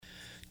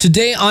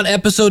Today on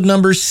episode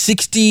number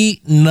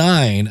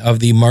 69 of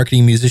the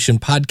Marketing Musician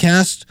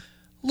Podcast,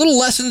 little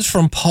lessons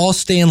from Paul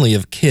Stanley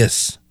of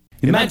KISS.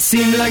 It might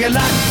seem like a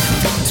lot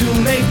to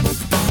make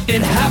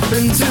it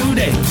happen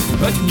today,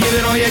 but give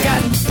it all you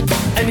got,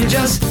 and you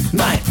just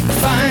might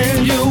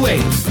find your way.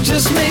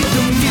 Just make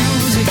the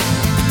music,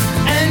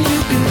 and you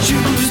can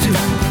choose to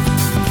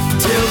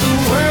tell the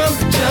world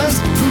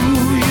just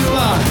who you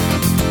are.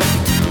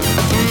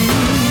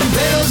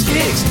 Play those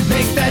gigs,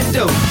 make that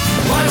dough,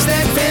 watch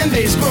that fan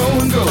base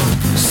grow and grow.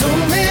 So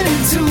many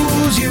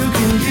tools you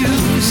can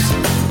use.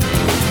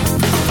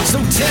 So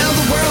tell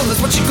the world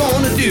that's what you're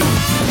gonna do.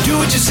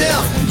 Do it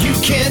yourself, you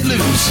can't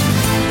lose.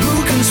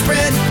 Who can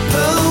spread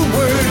the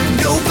word?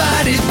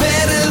 Nobody's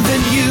better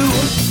than you.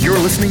 You're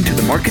listening to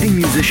the Marketing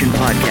Musician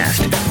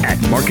Podcast at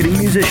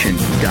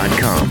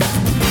marketingmusician.com.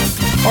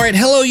 All right,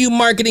 hello, you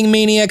marketing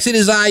maniacs. It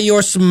is I,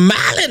 your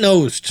smiling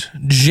host,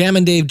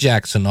 Jammin' Dave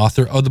Jackson,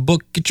 author of the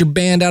book, Get Your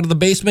Band Out of the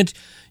Basement.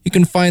 You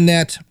can find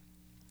that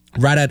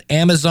right at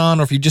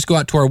Amazon, or if you just go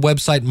out to our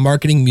website,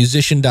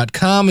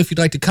 marketingmusician.com. If you'd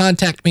like to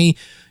contact me,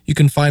 you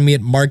can find me at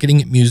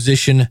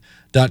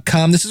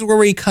marketingmusician.com. This is where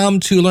we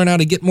come to learn how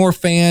to get more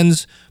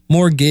fans,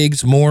 more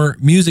gigs, more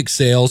music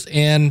sales.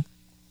 And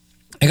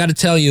I got to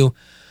tell you,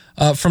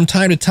 from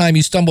time to time,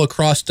 you stumble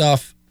across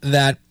stuff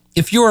that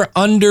if you're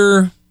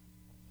under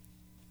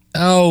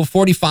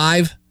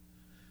 45,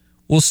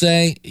 we'll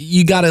say,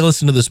 you got to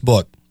listen to this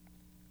book.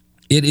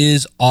 It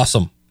is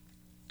awesome.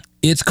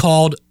 It's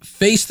called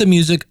Face the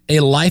Music, A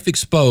Life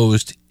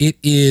Exposed. It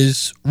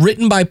is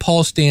written by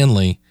Paul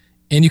Stanley,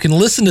 and you can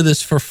listen to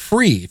this for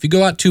free. If you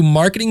go out to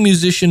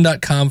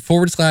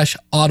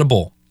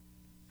marketingmusician.com/audible,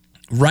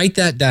 write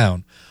that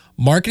down.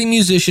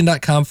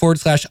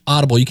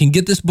 marketingmusician.com/audible. You can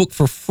get this book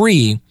for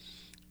free.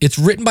 It's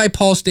written by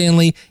Paul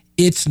Stanley.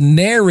 It's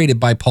narrated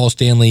by Paul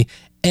Stanley.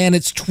 And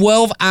it's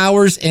 12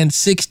 hours and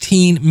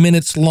 16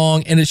 minutes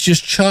long, and it's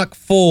just chock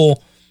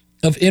full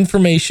of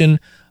information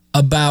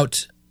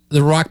about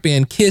the rock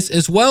band KISS,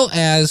 as well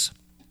as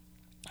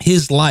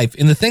his life.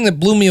 And the thing that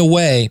blew me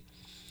away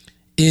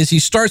is he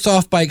starts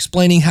off by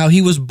explaining how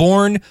he was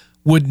born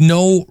with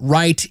no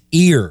right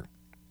ear.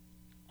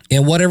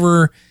 And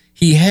whatever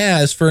he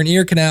has for an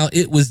ear canal,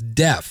 it was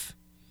deaf.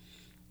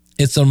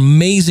 It's an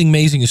amazing,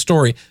 amazing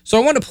story. So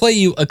I want to play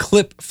you a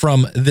clip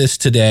from this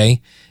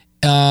today.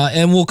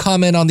 And we'll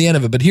comment on the end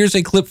of it. But here's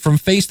a clip from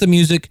Face the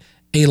Music,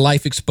 A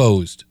Life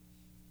Exposed.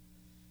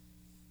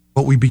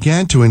 What we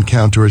began to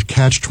encounter at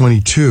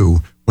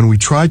Catch-22 when we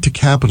tried to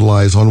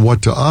capitalize on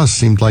what to us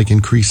seemed like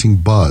increasing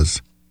buzz.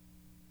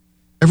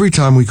 Every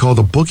time we called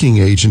a booking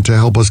agent to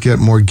help us get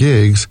more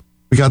gigs,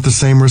 we got the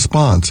same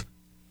response.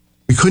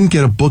 We couldn't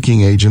get a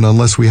booking agent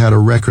unless we had a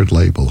record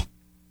label.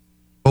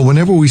 But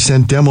whenever we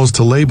sent demos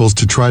to labels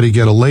to try to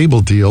get a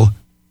label deal,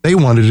 they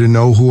wanted to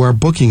know who our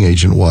booking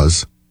agent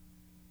was.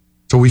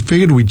 So we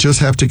figured we'd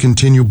just have to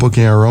continue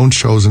booking our own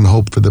shows and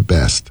hope for the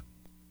best.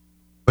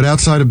 But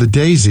outside of the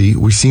Daisy,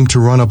 we seemed to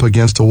run up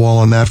against a wall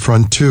on that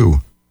front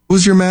too.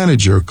 Who's your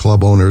manager?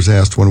 Club owners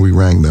asked when we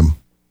rang them.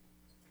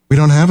 We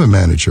don't have a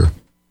manager.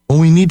 Well,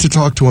 we need to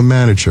talk to a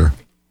manager.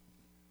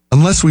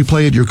 Unless we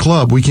play at your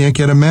club, we can't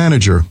get a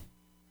manager.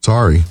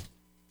 Sorry.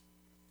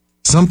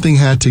 Something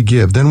had to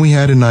give. Then we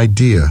had an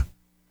idea.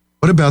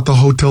 What about the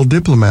Hotel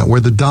Diplomat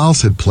where the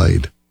Dolls had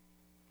played?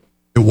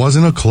 It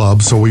wasn't a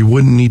club, so we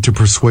wouldn't need to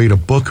persuade a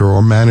booker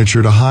or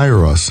manager to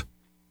hire us.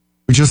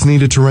 We just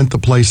needed to rent the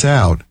place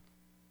out.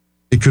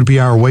 It could be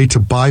our way to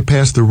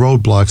bypass the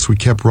roadblocks we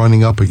kept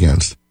running up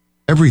against.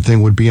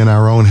 Everything would be in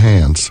our own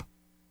hands.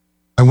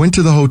 I went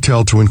to the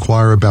hotel to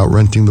inquire about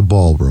renting the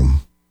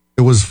ballroom.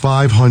 It was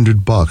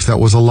 $500. That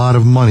was a lot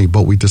of money,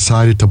 but we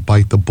decided to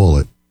bite the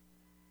bullet.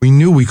 We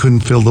knew we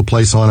couldn't fill the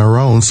place on our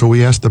own, so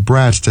we asked the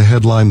Brats to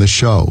headline the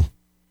show.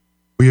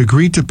 We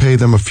agreed to pay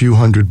them a few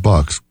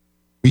 $100.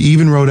 We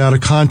even wrote out a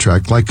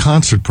contract like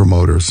concert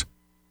promoters.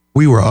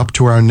 We were up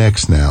to our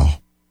necks now.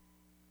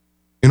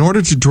 In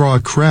order to draw a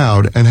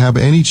crowd and have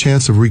any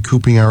chance of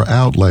recouping our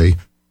outlay,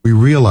 we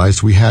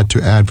realized we had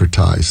to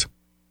advertise.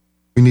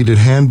 We needed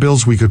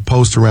handbills we could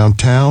post around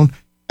town,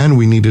 and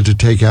we needed to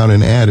take out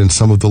an ad in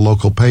some of the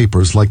local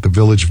papers like the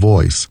Village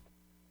Voice.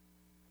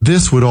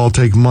 This would all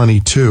take money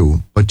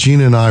too, but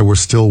Gina and I were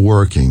still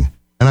working,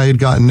 and I had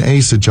gotten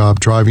Ace a job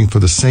driving for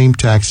the same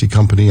taxi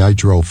company I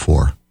drove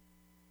for.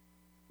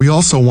 We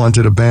also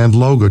wanted a band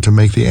logo to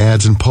make the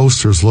ads and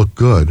posters look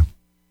good.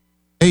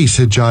 Ace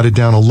had jotted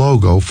down a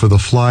logo for the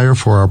flyer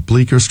for our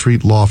Bleecker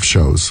Street loft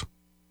shows.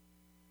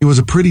 He was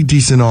a pretty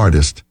decent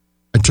artist.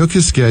 I took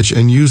his sketch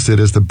and used it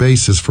as the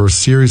basis for a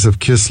series of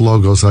KISS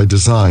logos I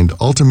designed,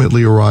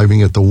 ultimately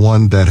arriving at the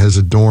one that has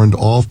adorned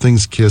all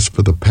things KISS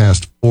for the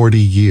past 40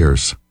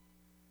 years.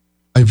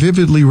 I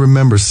vividly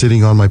remember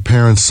sitting on my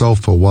parents'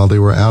 sofa while they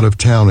were out of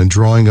town and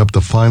drawing up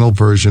the final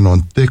version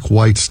on thick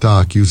white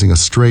stock using a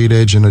straight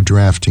edge and a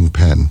drafting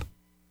pen.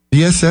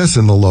 The SS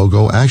in the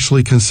logo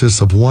actually consists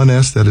of one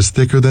S that is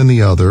thicker than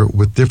the other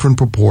with different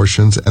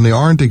proportions, and they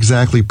aren't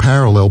exactly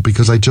parallel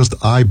because I just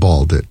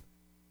eyeballed it.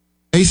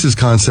 Ace's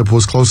concept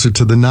was closer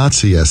to the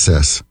Nazi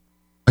SS.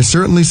 I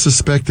certainly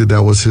suspected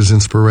that was his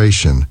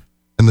inspiration,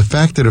 and the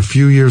fact that a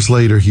few years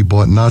later he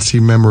bought Nazi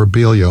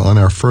memorabilia on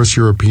our first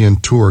European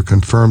tour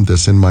confirmed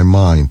this in my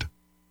mind.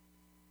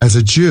 As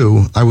a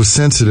Jew, I was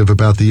sensitive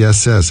about the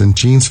SS, and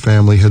Gene's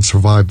family had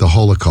survived the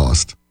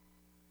Holocaust.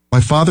 My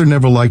father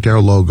never liked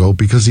our logo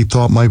because he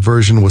thought my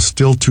version was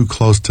still too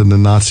close to the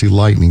Nazi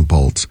lightning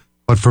bolts.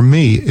 But for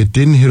me, it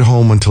didn't hit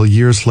home until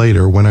years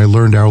later when I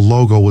learned our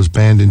logo was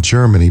banned in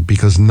Germany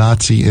because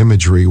Nazi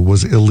imagery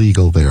was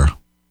illegal there.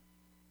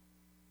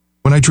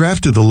 When I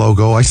drafted the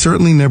logo, I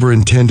certainly never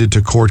intended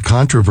to court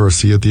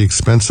controversy at the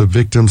expense of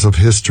victims of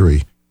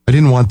history. I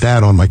didn't want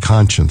that on my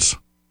conscience.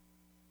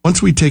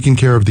 Once we'd taken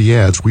care of the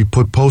ads, we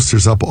put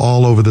posters up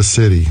all over the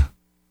city.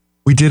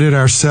 We did it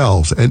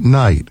ourselves at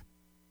night.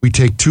 We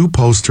take 2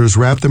 posters,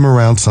 wrap them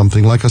around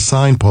something like a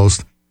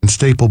signpost, and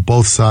staple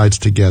both sides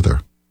together.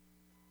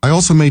 I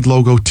also made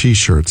logo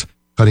t-shirts,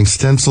 cutting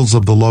stencils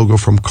of the logo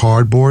from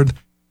cardboard,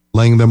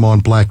 laying them on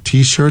black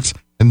t-shirts,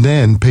 and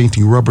then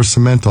painting rubber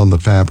cement on the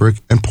fabric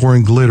and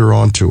pouring glitter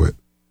onto it.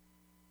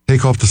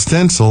 Take off the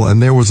stencil, and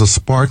there was a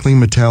sparkling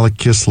metallic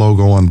Kiss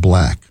logo on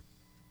black.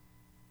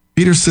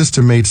 Peter's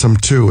sister made some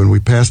too, and we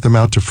passed them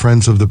out to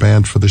friends of the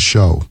band for the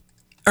show.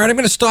 All right, I'm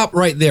going to stop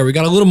right there. We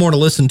got a little more to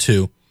listen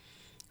to.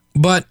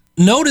 But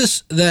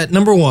notice that,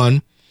 number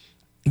one,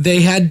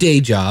 they had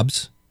day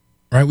jobs,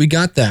 right? We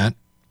got that.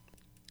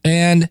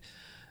 And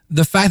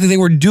the fact that they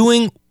were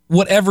doing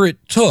whatever it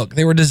took.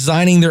 They were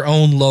designing their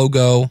own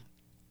logo.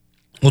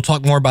 We'll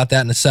talk more about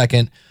that in a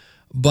second.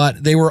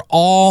 But they were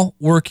all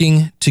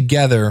working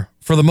together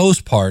for the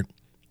most part,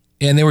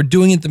 and they were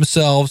doing it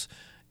themselves.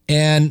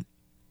 And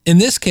in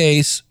this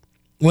case,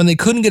 when they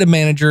couldn't get a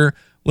manager,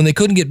 when they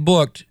couldn't get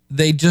booked,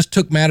 they just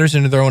took matters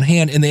into their own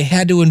hand, and they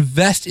had to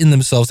invest in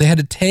themselves. They had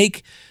to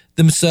take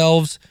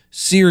themselves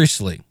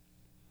seriously.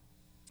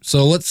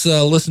 So let's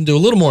listen to a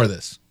little more of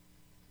this.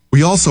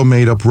 We also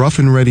made up rough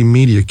and ready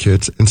media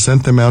kits and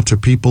sent them out to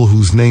people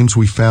whose names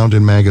we found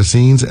in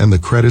magazines and the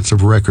credits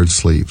of record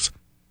sleeves,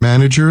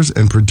 managers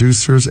and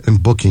producers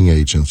and booking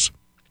agents.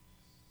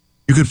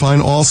 You could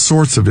find all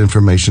sorts of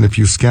information if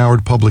you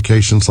scoured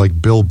publications like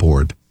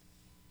Billboard.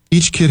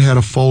 Each kit had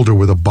a folder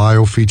with a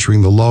bio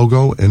featuring the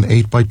logo, an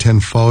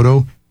 8x10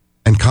 photo,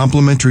 and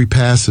complimentary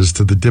passes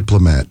to the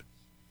Diplomat.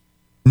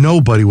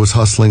 Nobody was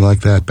hustling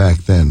like that back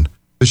then.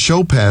 The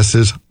show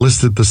passes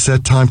listed the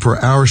set time for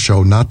our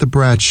show, not the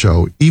Brat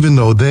show, even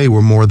though they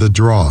were more the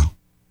draw.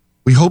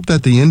 We hoped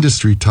that the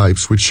industry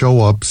types would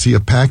show up, see a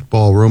packed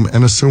ballroom,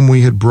 and assume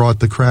we had brought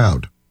the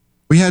crowd.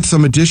 We had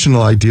some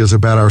additional ideas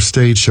about our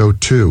stage show,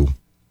 too.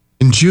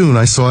 In June,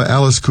 I saw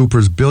Alice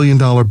Cooper's $1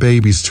 Billion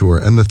Babies tour,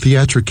 and the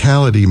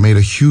theatricality made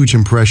a huge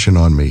impression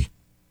on me.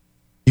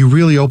 He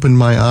really opened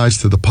my eyes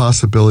to the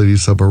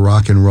possibilities of a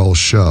rock and roll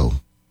show.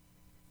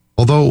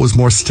 Although it was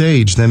more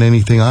staged than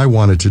anything I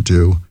wanted to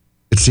do,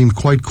 it seemed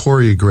quite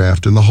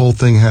choreographed, and the whole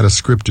thing had a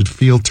scripted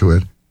feel to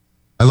it.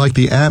 I liked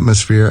the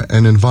atmosphere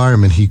and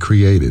environment he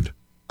created.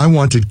 I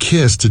wanted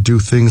Kiss to do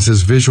things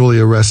as visually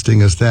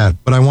arresting as that,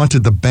 but I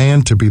wanted the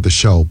band to be the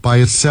show by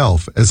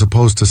itself as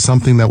opposed to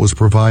something that was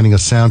providing a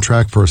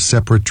soundtrack for a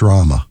separate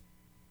drama.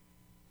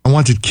 I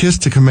wanted Kiss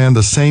to command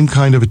the same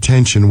kind of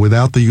attention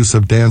without the use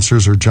of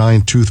dancers or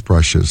giant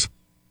toothbrushes.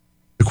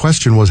 The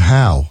question was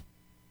how.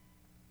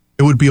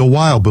 It would be a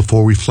while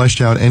before we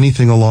fleshed out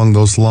anything along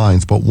those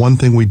lines, but one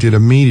thing we did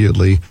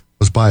immediately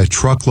was buy a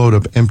truckload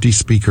of empty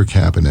speaker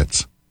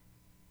cabinets.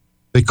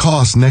 They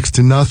cost next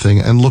to nothing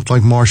and looked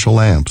like Marshall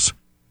amps.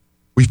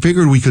 We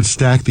figured we could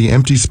stack the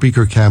empty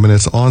speaker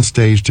cabinets on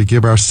stage to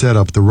give our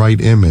setup the right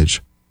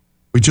image.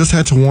 We just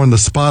had to warn the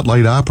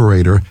spotlight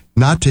operator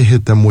not to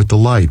hit them with the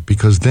light,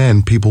 because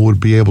then people would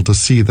be able to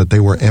see that they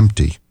were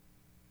empty.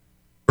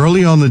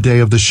 Early on the day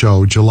of the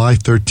show, July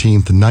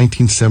 13th,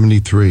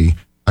 1973,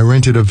 I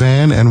rented a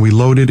van and we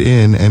loaded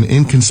in and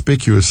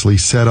inconspicuously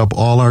set up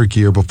all our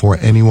gear before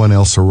anyone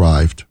else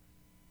arrived.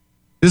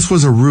 This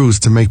was a ruse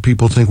to make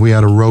people think we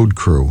had a road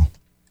crew.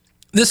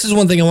 This is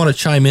one thing I want to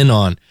chime in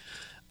on.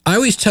 I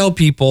always tell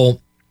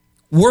people,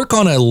 work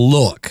on a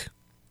look.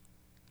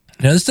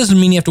 Now, this doesn't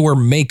mean you have to wear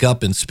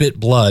makeup and spit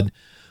blood,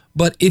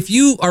 but if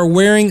you are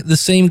wearing the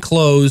same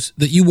clothes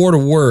that you wore to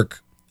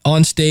work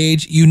on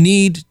stage, you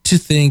need to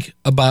think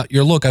about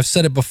your look. I've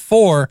said it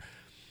before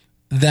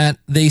that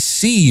they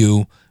see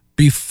you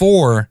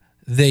before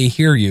they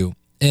hear you.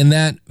 And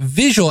that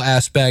visual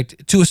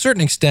aspect, to a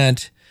certain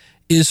extent,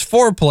 is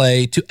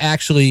foreplay to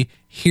actually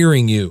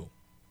hearing you.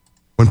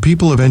 When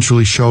people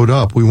eventually showed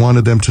up, we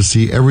wanted them to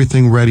see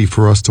everything ready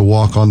for us to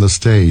walk on the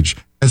stage,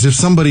 as if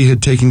somebody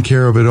had taken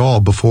care of it all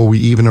before we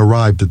even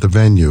arrived at the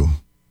venue.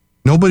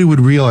 Nobody would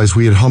realize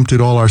we had humped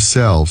it all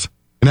ourselves.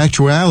 In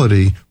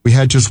actuality, we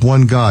had just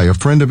one guy, a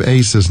friend of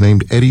Ace's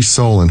named Eddie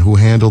Solon, who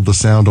handled the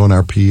sound on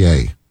our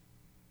PA.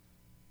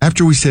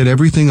 After we set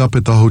everything up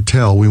at the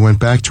hotel, we went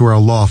back to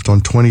our loft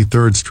on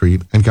 23rd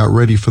Street and got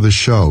ready for the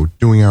show,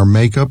 doing our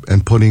makeup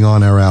and putting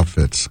on our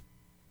outfits.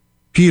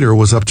 Peter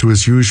was up to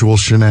his usual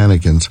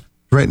shenanigans,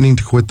 threatening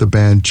to quit the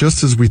band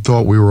just as we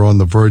thought we were on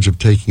the verge of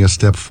taking a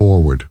step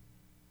forward.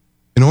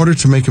 In order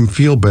to make him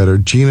feel better,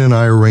 Gina and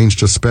I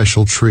arranged a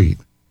special treat.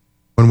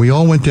 When we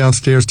all went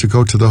downstairs to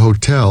go to the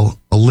hotel,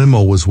 a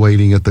limo was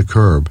waiting at the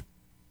curb.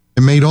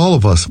 It made all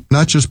of us,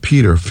 not just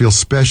Peter, feel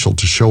special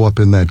to show up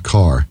in that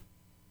car.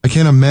 I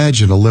can't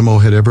imagine a limo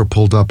had ever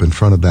pulled up in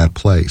front of that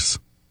place.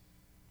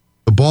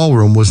 The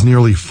ballroom was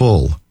nearly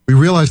full. We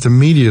realized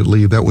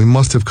immediately that we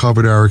must have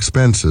covered our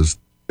expenses.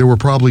 There were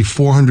probably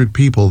 400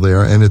 people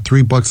there, and at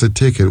 $3 a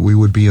ticket, we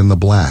would be in the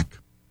black.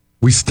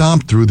 We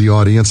stomped through the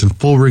audience in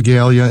full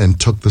regalia and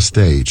took the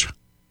stage.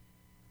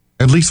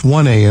 At least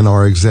one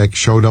A&R exec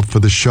showed up for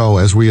the show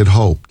as we had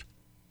hoped.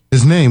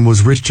 His name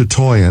was Rich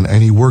Chatoyan,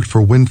 and he worked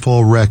for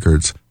Windfall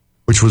Records,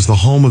 which was the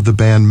home of the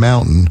band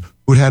Mountain,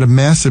 who'd had a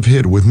massive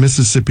hit with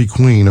Mississippi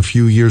Queen a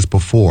few years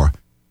before.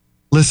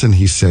 Listen,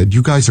 he said,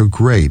 you guys are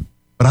great,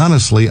 but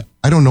honestly,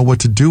 I don't know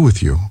what to do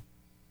with you.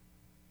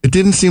 It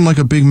didn't seem like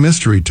a big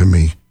mystery to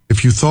me.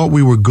 If you thought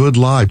we were good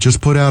live, just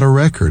put out a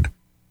record.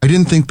 I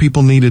didn't think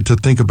people needed to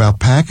think about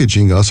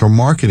packaging us or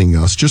marketing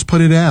us. Just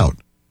put it out.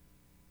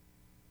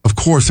 Of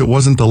course, it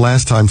wasn't the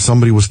last time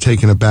somebody was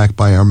taken aback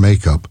by our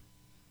makeup.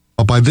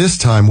 But by this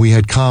time, we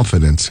had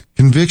confidence,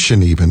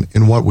 conviction even,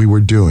 in what we were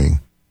doing.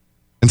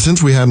 And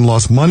since we hadn't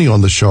lost money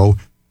on the show,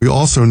 we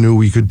also knew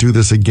we could do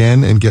this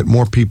again and get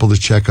more people to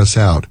check us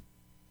out.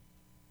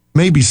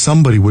 Maybe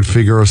somebody would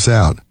figure us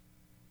out.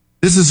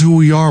 This is who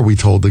we are, we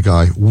told the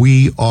guy.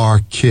 We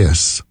are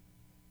KISS.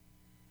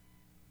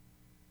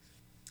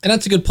 And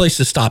that's a good place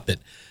to stop it.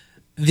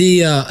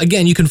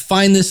 Again, you can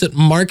find this at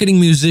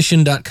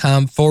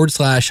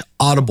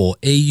marketingmusician.com/audible,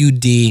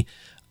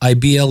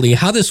 AUDIBLE.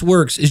 How this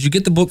works is you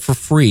get the book for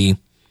free,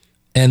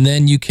 and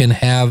then you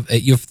have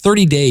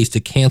 30 days to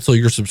cancel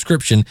your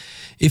subscription.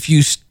 If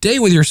you stay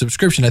with your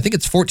subscription, I think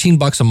it's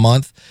 $14 a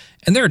month,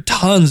 and there are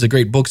tons of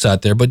great books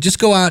out there, but just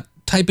go out,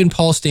 type in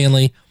Paul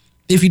Stanley.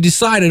 If you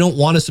decide I don't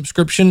want a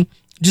subscription,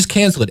 just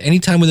cancel it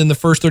anytime within the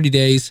first 30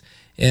 days,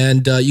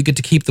 and you get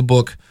to keep the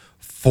book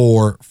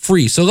for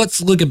free. So let's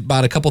look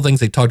about a couple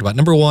things they talked about.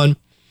 Number one,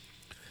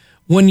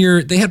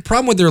 they had a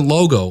problem with their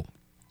logo.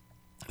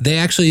 They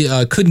actually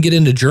couldn't get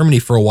into Germany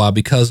for a while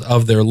because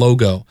of their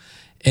logo.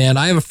 And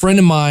I have a friend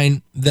of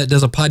mine that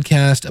does a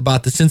podcast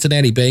about the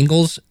Cincinnati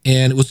Bengals,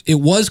 and it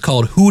was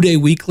called Who Day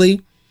Weekly.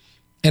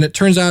 And it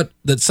turns out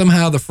that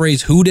somehow the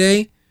phrase Who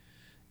Day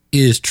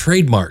is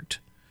trademarked.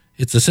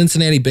 It's a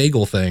Cincinnati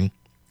Bagel thing.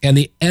 And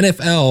the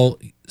NFL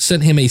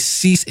sent him a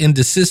cease and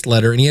desist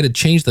letter, and he had to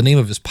change the name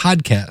of his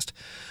podcast.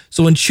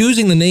 So when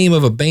choosing the name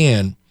of a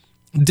band,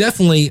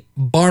 definitely,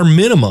 bar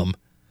minimum,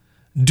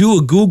 do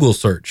a Google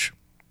search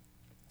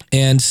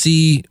and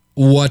see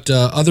what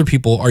other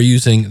people are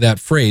using that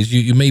phrase.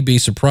 You may be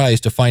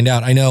surprised to find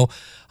out. I know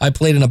I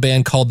played in a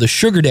band called the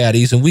Sugar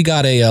Daddies, and we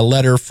got a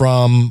letter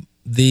from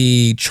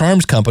the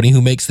Charms Company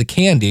who makes the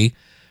candy.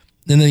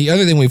 And then the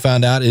other thing we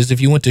found out is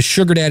if you went to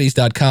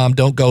sugardaddies.com,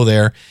 don't go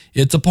there.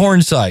 It's a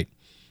porn site.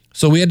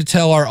 So we had to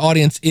tell our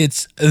audience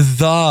it's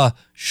the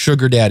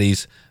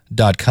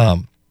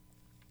sugardaddies.com.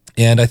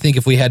 And I think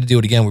if we had to do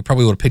it again, we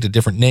probably would have picked a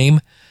different name.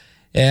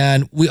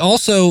 And we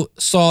also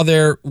saw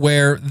there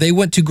where they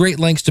went to great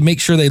lengths to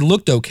make sure they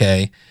looked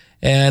okay.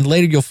 And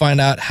later you'll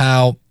find out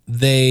how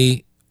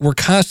they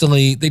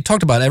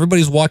talked about it.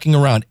 Everybody was walking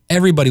around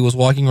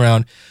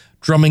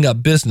drumming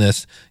up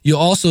business. You'll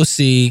also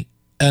see,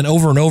 and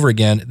over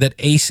again, that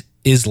Ace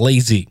is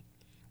lazy.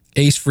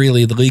 Ace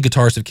Frehley, the lead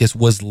guitarist of KISS,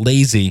 was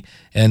lazy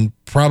and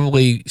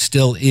probably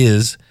still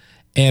is.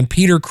 And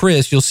Peter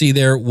Criss, you'll see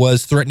there,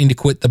 was threatening to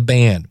quit the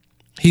band.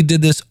 He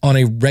did this on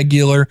a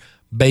regular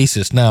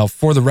basis. Now,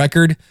 for the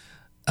record,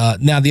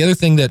 the other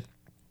thing that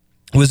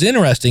was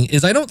interesting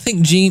is I don't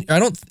think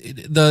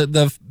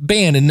the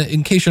band,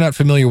 in case you're not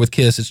familiar with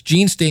KISS, it's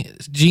Gene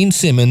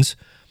Simmons,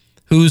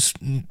 who's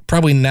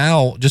probably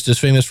now just as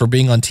famous for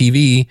being on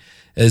TV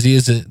as he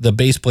is the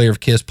bass player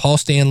of KISS. Paul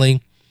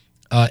Stanley,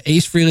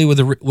 Ace Frehley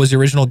was the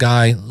original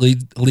guy,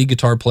 lead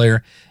guitar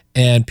player,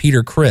 and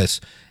Peter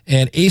Criss.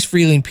 And Ace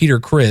Frehley and Peter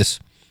Criss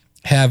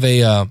have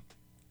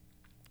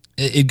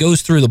it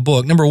goes through the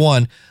book. Number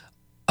one,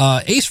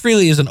 Ace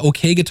Frehley is an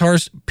okay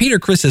guitarist. Peter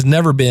Criss has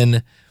never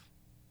been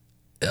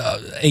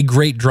a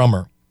great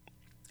drummer.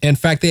 In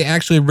fact, they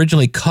actually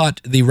originally cut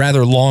the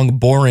rather long,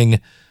 boring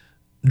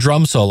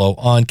drum solo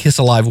on Kiss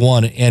Alive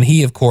 1, and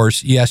he, of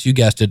course, yes, you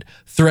guessed it,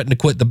 threatened to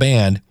quit the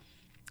band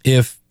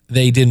if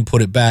they didn't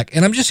put it back.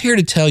 And I'm just here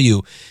to tell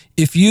you,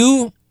 if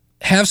you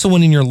have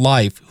someone in your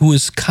life who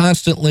is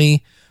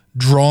constantly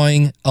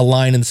drawing a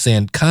line in the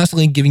sand,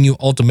 constantly giving you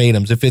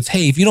ultimatums, if it's,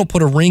 hey, if you don't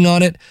put a ring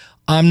on it,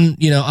 I'm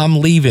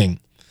leaving.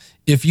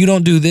 If you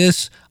don't do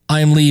this,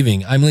 I'm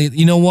leaving.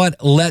 You know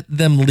what? Let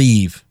them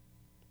leave.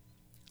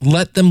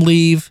 Let them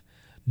leave.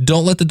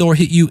 Don't let the door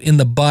hit you in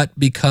the butt,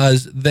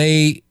 because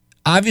they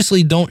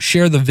obviously don't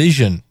share the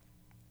vision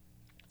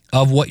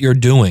of what you're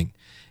doing.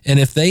 And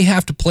if they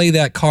have to play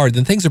that card,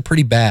 then things are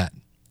pretty bad,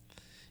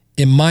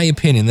 in my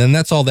opinion. And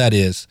that's all that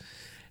is.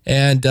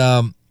 And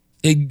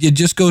it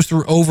just goes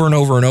through over and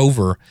over and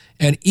over.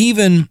 And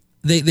even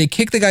they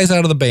kick the guys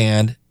out of the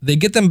band. They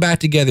get them back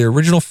together,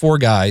 original 4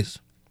 guys.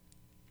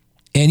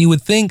 And you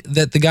would think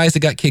that the guys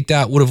that got kicked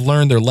out would have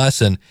learned their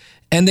lesson,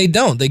 and they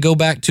don't. They go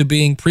back to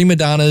being prima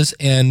donnas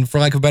and, for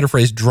lack of a better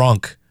phrase,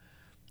 drunk.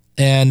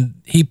 And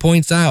he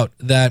points out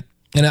that,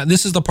 and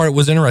this is the part that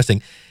was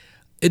interesting,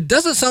 it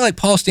doesn't sound like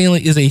Paul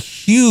Stanley is a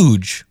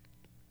huge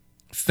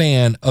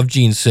fan of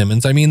Gene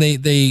Simmons. I mean,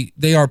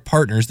 they are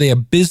partners. They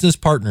have business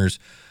partners.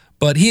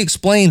 But he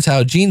explains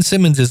how Gene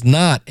Simmons is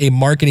not a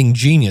marketing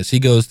genius. He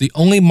goes, the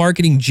only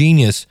marketing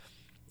genius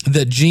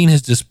that Gene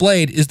has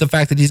displayed is the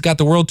fact that he's got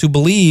the world to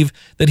believe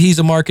that he's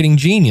a marketing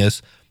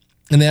genius,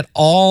 and that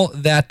all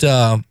that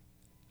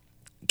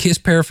Kiss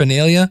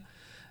paraphernalia,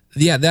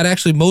 that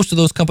actually most of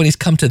those companies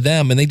come to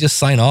them and they just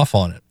sign off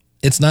on it.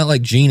 It's not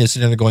like Gene is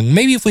sitting there going,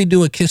 maybe if we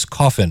do a Kiss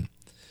coffin,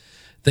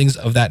 things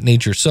of that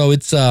nature. So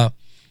it's an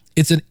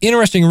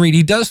interesting read.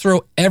 He does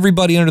throw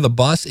everybody under the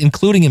bus,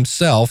 including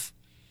himself.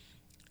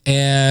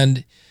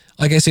 And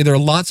like I say, there are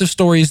lots of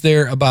stories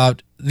there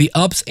about the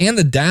ups and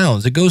the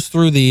downs. It goes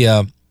through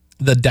the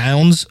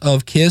downs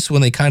of Kiss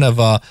when they kind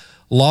of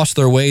lost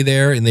their way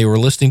there and they were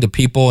listening to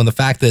people, and the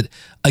fact that,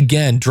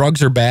 again,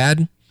 drugs are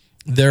bad.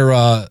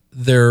 Their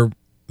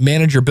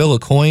manager, Bill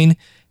Aucoin,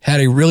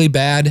 had a really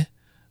bad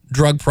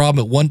drug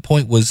problem. At one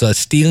point was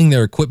stealing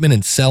their equipment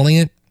and selling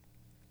it.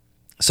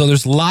 So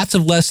there's lots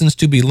of lessons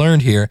to be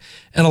learned here,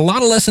 and a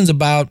lot of lessons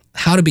about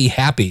how to be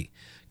happy.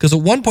 Because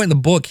at one point in the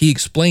book, he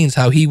explains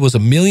how he was a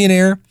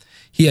millionaire.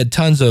 He had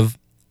tons of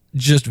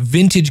just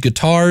vintage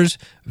guitars,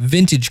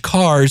 vintage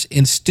cars,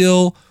 and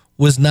still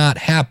was not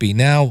happy.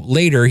 Now,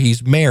 later,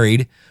 he's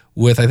married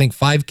with, I think,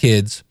 5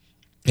 kids,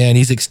 and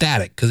he's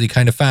ecstatic because he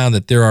kind of found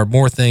that there are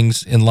more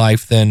things in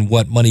life than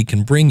what money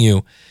can bring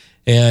you.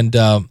 And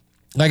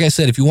like I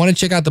said, if you want to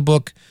check out the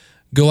book,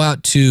 go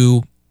out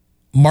to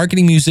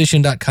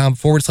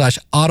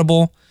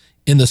marketingmusician.com/audible.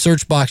 In the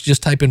search box,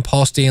 just type in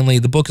Paul Stanley.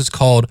 The book is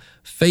called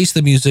Face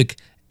the Music,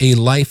 A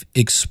Life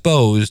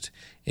Exposed.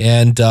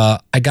 And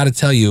I got to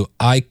tell you,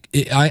 I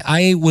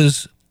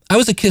was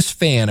a Kiss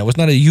fan. I was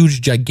not a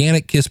huge,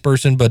 gigantic Kiss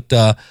person, but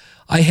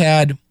I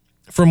had,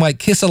 from like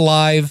Kiss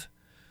Alive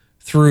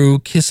through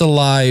Kiss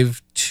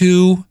Alive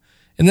 2,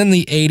 and then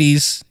the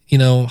 80s,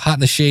 Hot in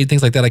the Shade,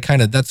 things like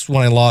that. That's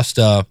when I lost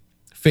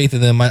faith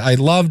in them. I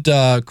loved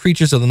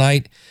Creatures of the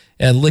Night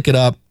and Lick It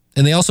Up.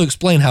 And they also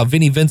explain how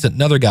Vinnie Vincent,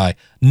 another guy,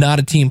 not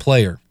a team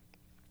player.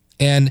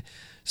 And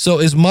so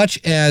as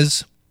much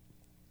as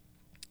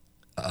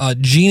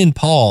Gene and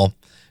Paul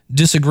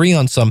disagree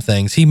on some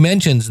things, he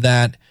mentions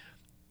that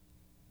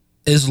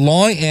as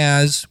long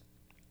as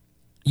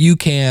you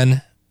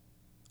can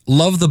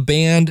love the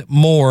band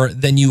more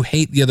than you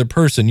hate the other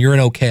person, you're in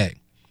okay.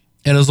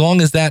 And as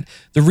long as that,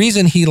 the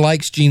reason he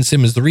likes Gene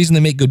Simmons, the reason they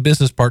make good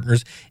business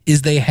partners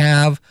is they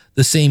have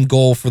the same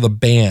goal for the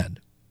band.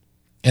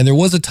 And there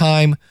was a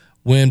time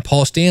when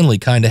Paul Stanley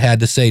kind of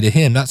had to say to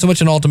him, not so much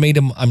an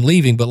ultimatum, I'm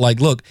leaving, but like,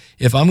 look,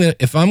 if I'm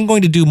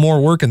going to do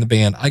more work in the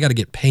band, I got to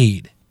get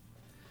paid,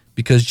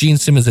 because Gene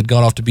Simmons had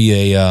gone off to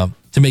be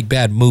to make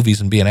bad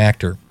movies and be an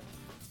actor.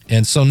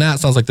 And so now it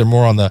sounds like they're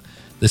more on the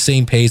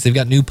same page. They've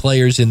got new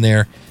players in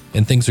there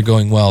and things are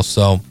going well.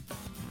 So,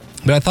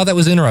 but I thought that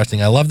was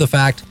interesting. I love the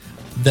fact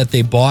that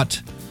they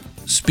bought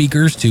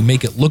speakers to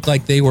make it look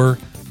like they were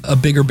a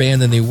bigger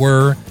band than they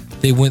were.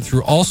 They went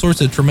through all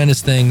sorts of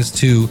tremendous things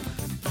to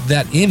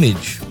that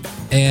image.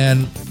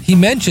 And he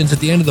mentions at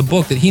the end of the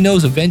book that he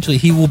knows eventually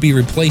he will be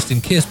replaced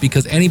in Kiss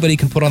because anybody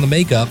can put on the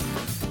makeup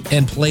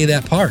and play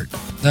that part.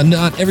 Now,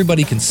 not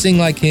everybody can sing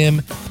like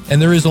him,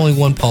 and there is only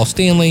one Paul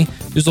Stanley,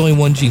 there's only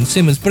one Gene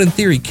Simmons, but in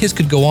theory, Kiss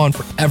could go on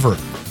forever.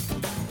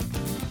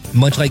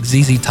 Much like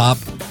ZZ Top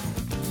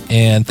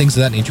and things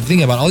of that nature. If you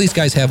think about it, all these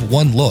guys have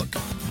one look,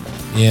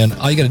 and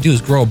all you got to do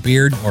is grow a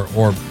beard or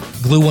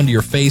glue one to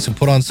your face and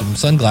put on some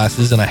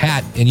sunglasses and a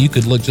hat, and you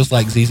could look just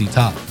like ZZ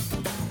Top.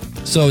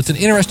 So it's an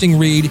interesting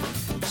read.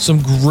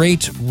 Some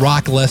great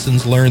rock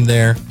lessons learned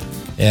there.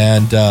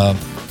 And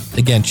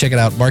again, check it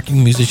out,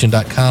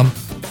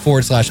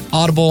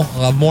 marketingmusician.com/audible.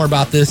 I'll have more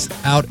about this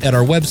out at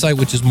our website,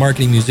 which is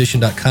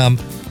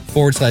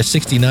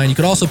marketingmusician.com/69. You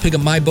could also pick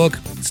up my book.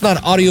 It's not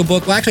an audio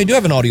book. Well, actually, I do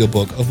have an audio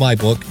book of my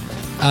book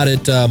out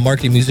at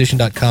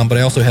marketingmusician.com, but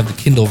I also have the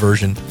Kindle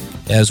version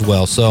as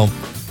well. So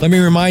let me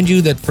remind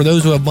you that for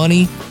those who have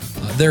money,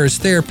 there is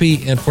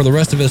therapy, and for the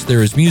rest of us,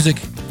 there is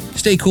music.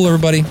 Stay cool,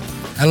 everybody.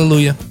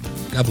 Hallelujah.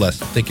 God bless.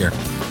 Take care.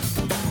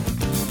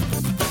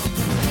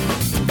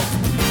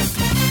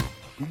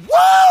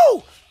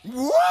 Whoa!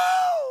 Whoa!